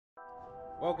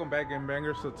Welcome back, Game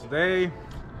Bangers. So today,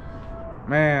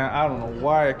 man, I don't know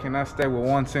why I cannot stay with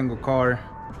one single car.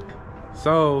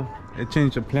 So it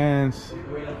changed the plans.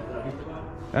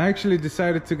 I actually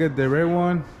decided to get the red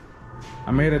one.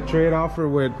 I made a trade offer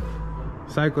with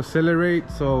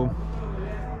Psychoaccelerate, so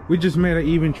we just made an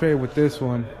even trade with this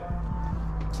one.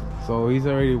 So he's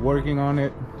already working on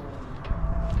it.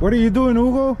 What are you doing,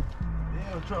 Hugo?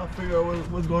 Yeah, I'm trying to figure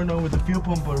out what's going on with the fuel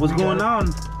pump. What's going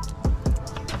on?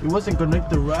 It wasn't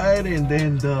connected right, and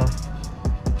then the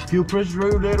fuel pressure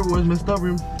regulator was messed up.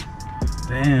 Damn.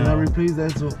 And I replaced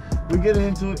that, so we're getting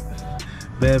into it.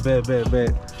 Bet.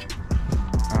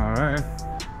 All right.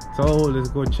 So let's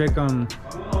go check on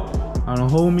a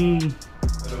homie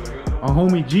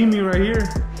Jimmy right here.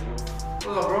 What's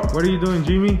up, bro? What are you doing,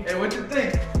 Jimmy? Hey, what you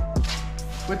think?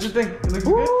 What you think? It looks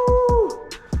Woo! good?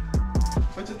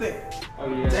 What you think? Oh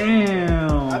yeah.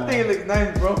 Damn. I think it looks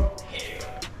nice, bro.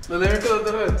 Let me close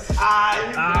the hood.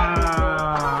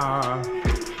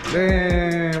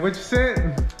 Damn. What you said?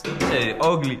 Hey,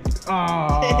 ugly.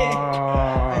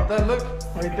 Right there, look.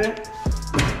 Right there.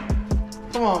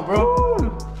 Come on, bro.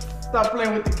 Woo. Stop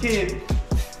playing with the kid.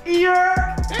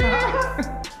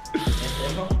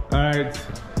 All right.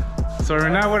 So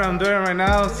right now, what I'm doing right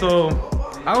now, so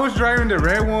I was driving the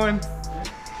red one.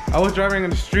 I was driving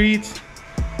in the streets.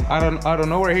 I don't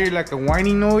know where I hear like a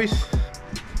whining noise.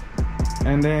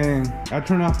 And then I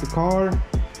turned off the car,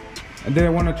 and then I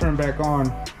want to turn back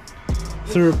on.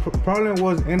 So the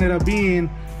problem ended up being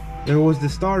it was the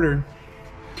starter.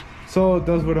 So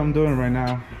that's what I'm doing right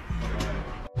now.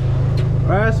 All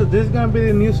right, so this is gonna be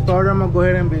the new starter. I'm gonna go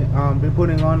ahead and be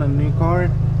putting on a new car.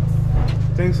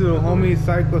 Thanks to the homie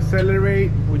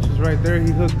Psychoaccelerate, which is right there.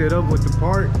 He hooked it up with the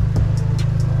part.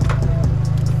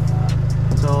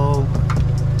 So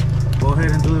go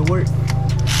ahead and do the work.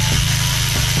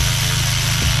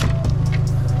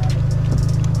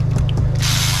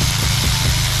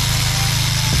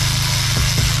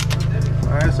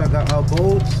 Alright, so I got all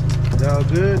bolts. They're all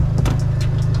good.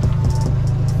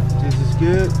 This is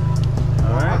good.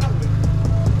 Alright.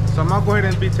 So I'm gonna go ahead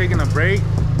and be taking a break.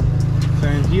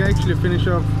 And he actually finished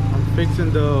up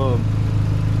fixing the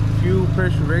fuel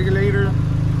pressure regulator.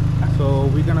 So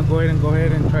we're gonna go ahead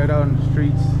and try it out in the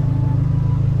streets.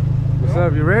 What's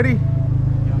up? You ready?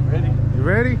 Yeah, I'm ready. You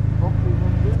ready? Hopefully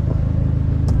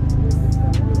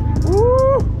it's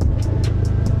Woo!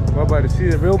 We're about to see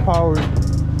the real power.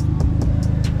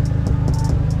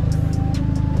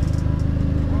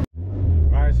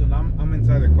 Alright, so now I'm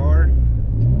inside the car.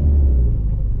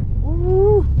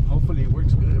 Woo! hopefully it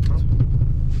works good, bro.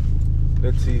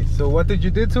 Let's see. So what did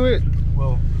you do to it?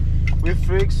 Well, we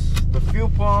fixed the fuel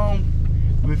pump.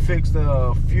 We fixed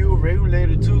the fuel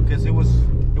regulator too, cause it was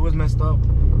messed up.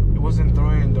 It wasn't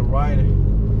throwing the right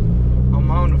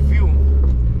amount of fuel.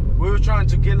 We were trying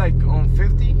to get like on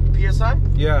 50 psi.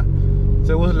 Yeah.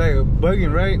 So it was like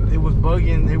bugging, right? It was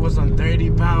bugging. It was on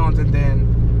 30 pounds, and then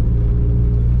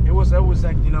it was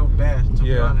like, you know, bad, to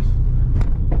be honest.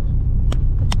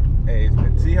 Hey,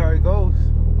 let's see how it goes.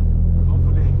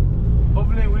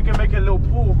 Hopefully we can make a little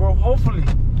pool, bro. Hopefully.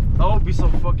 That would be so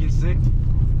fucking sick.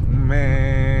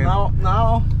 Man.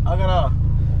 Now I gotta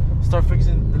start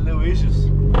fixing the little issues.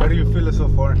 How do you feel it so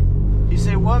far? You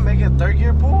say what? Make a third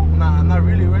gear pool? Nah, not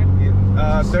really, right?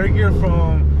 Third gear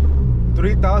from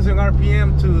 3,000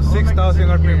 RPM to 6,000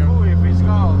 RPM. Pool. If it's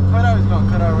gonna cut out, it's gonna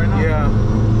cut out right now. Yeah.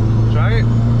 Try it.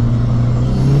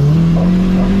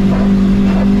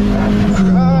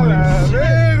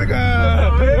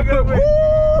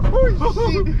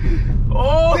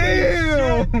 Oh,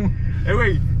 damn! Hey,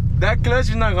 wait, that clutch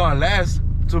is not gonna last,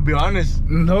 to be honest.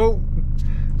 Nope.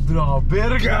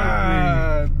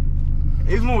 God.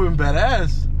 It's moving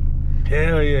badass.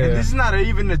 Hell yeah. And this is not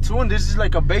even a tune, this is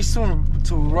like a base tune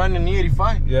to run in the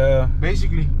 85. Yeah.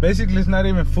 Basically, it's not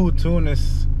even full tune.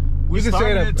 It's we can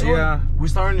say that. Yeah. We're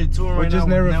starting the tune right now. We just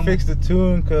never fixed the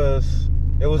tune because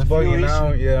it was bugging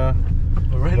out. Yeah.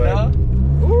 But right now,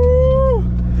 woo!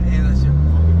 damn, that shit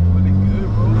fucking good,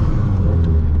 bro.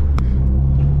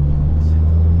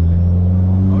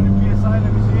 How many PSI?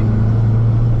 Let me see.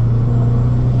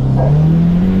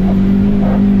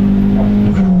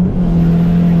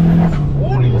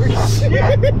 Holy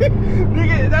shit!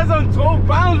 Nigga, that's on 12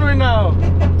 pounds right now.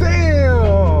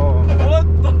 Damn! What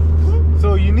the? So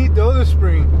you need the other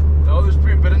spring. The other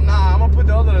spring, but nah, I'm gonna put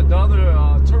the other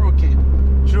turbo kit.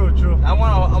 True. I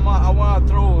wanna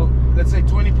throw, let's say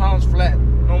 20 pounds flat,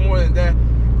 no more than that.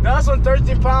 That's on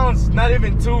 13 pounds, not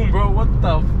even tune, bro. What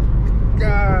the?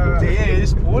 God. Damn,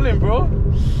 it's pulling, bro.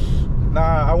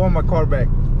 Nah, I want my car back.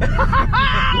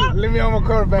 Let me have my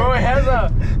car back. Bro, it has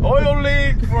a oil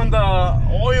leak from the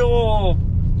oil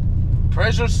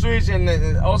pressure switch and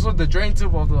also the drain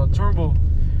tube of the turbo.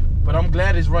 But I'm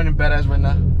glad it's running badass right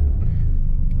now.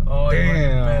 Oh, it's running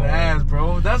badass,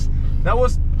 bro. That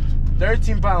was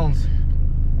 13 pounds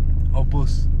of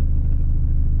boost,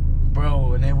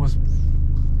 bro, and it was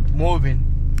moving.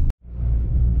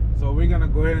 So we're gonna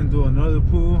go ahead and do another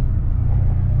pull.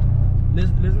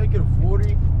 Let's make it a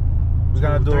 40. We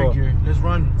gotta do third gear. Let's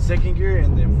run second gear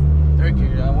and then third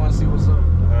gear. I want to see what's up.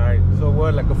 All right. So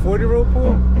what, like a 40 row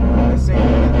pull? Let's say.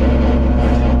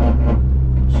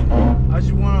 I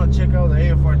just want to check out the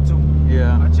AFR too.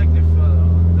 Yeah. I checked the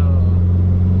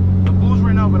boost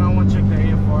right now, but I want to check the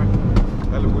AFR.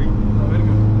 Dale, güey. A ver,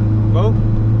 Go.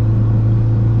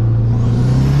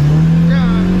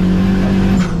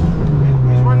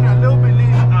 it's running a little bit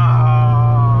lean.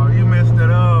 Ah, you messed it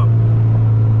up.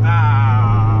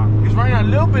 Ah. It's running a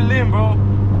little bit lean, bro.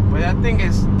 But that thing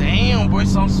is, damn, boy, it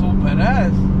sounds so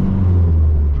badass.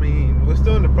 I mean, we're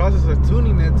still in the process of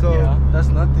tuning it, so. Yeah, that's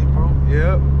nothing, bro.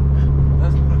 Yep.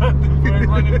 That's nothing, bro. It's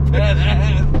running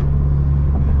badass.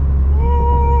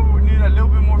 Woo, we need a little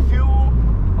bit more fuel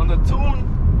on the tune.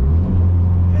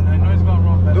 And I know it's gonna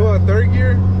run better. Do a third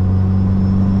gear. I'm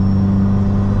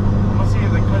gonna see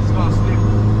if the clutch is gonna slip.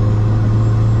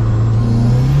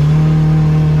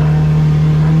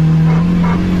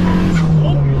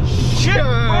 Oh shit,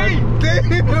 wait!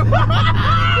 Damn.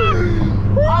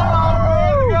 ¡A la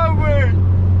verga, güey!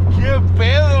 ¡Qué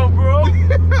pedo, bro!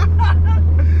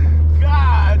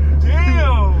 God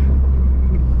damn!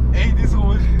 Hey, this one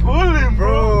was pulling,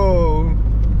 bro!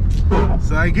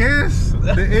 So I guess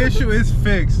the issue is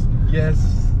fixed. Yes.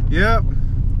 Yep.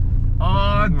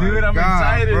 Oh, dude, I'm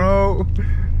God, excited. bro.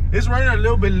 It's running a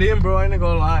little bit lean, bro. I ain't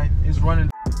gonna lie. It's running.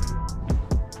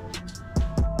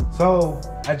 So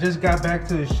I just got back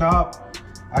to the shop.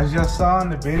 I just saw in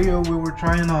the video we were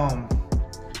trying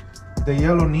the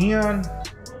yellow neon.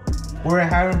 We're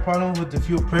having problems with the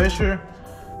fuel pressure,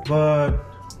 but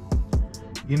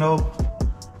you know,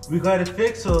 we got it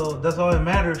fixed, so that's all that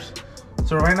matters.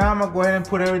 So right now I'm gonna go ahead and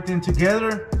put everything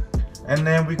together, and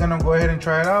then we're gonna go ahead and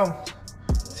try it out,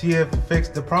 see if it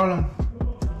fixed the problem.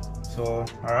 So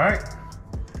all right,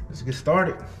 let's get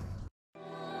started.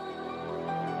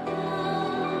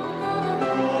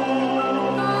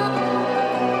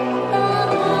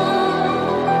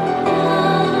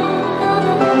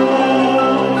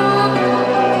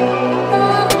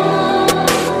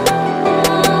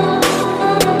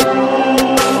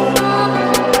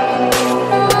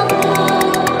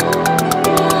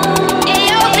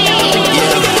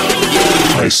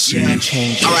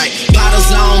 Alright,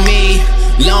 bottles on me,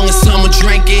 long as someone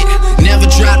drink it. Never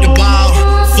drop the ball,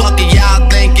 fuck it y'all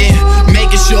thinking.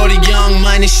 Making sure the young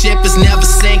money ship is never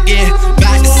sinking.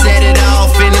 About to set it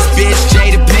off in this bitch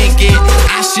Jada Pinkett.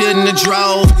 I shouldn't have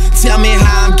drove, tell me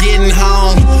how I'm getting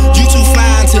home. You too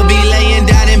fine to be laying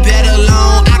down in bed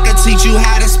alone. I could teach you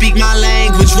how to speak my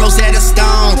language, Rosetta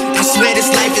Stone. I swear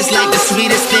this life is like the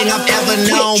sweetest thing I've ever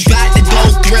known. About to go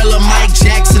Thriller, Mike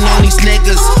Jackson on these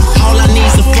niggas. All I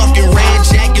need's a fucking red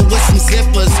jacket with some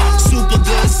zippers. Super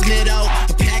good Smitto,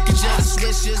 a package of the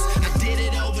swishers. I did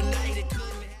it overnight, it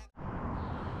couldn't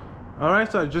happen. All right,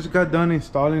 so I just got done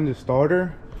installing the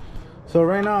starter. So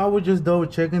right now I was just double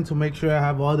checking to make sure I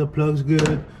have all the plugs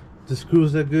good, the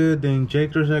screws are good, the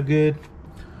injectors are good.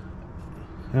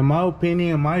 In my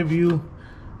opinion, in my view,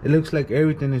 it looks like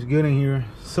everything is good in here.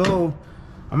 So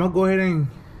I'm gonna go ahead and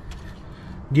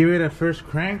give it a first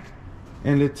crank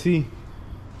and let's see.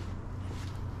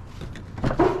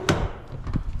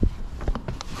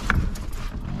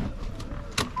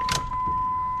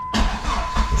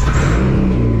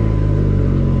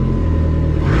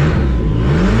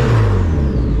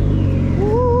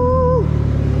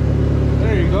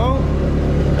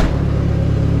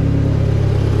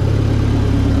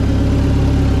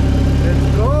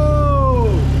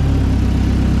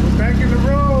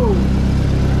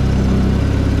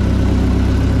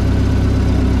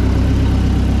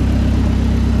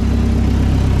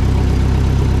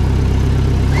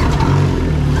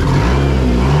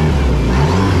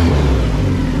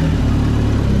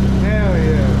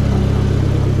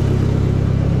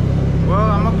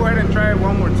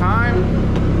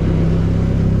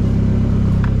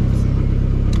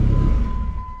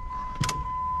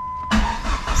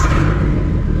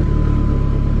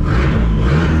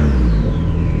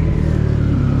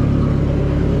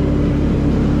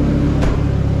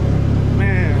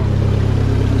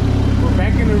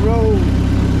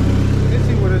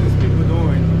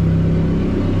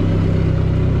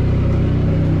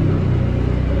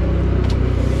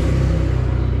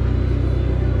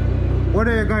 What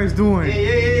are you guys doing?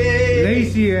 Hey.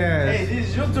 lazy ass. Hey, this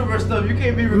is YouTuber stuff. You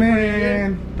can't be recording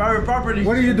Man. here. Private property.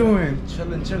 What are you doing?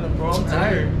 Chilling, bro. I'm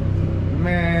tired.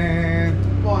 Man.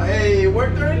 Come on, hey, it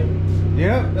worked already?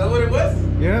 Yep. That's what it was?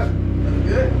 Yep. That's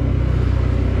good.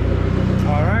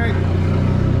 All right.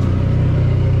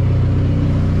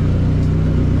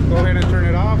 Go ahead and turn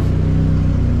it off.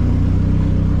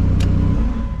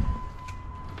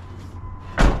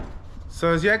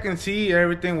 So as you can see,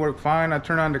 everything worked fine. I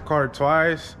turned on the car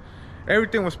twice.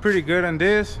 Everything was pretty good on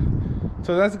this.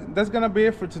 So that's gonna be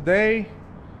it for today.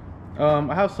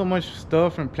 I have so much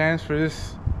stuff and plans for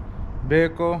this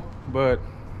vehicle, but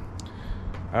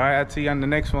all right, I'll see you on the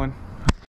next one.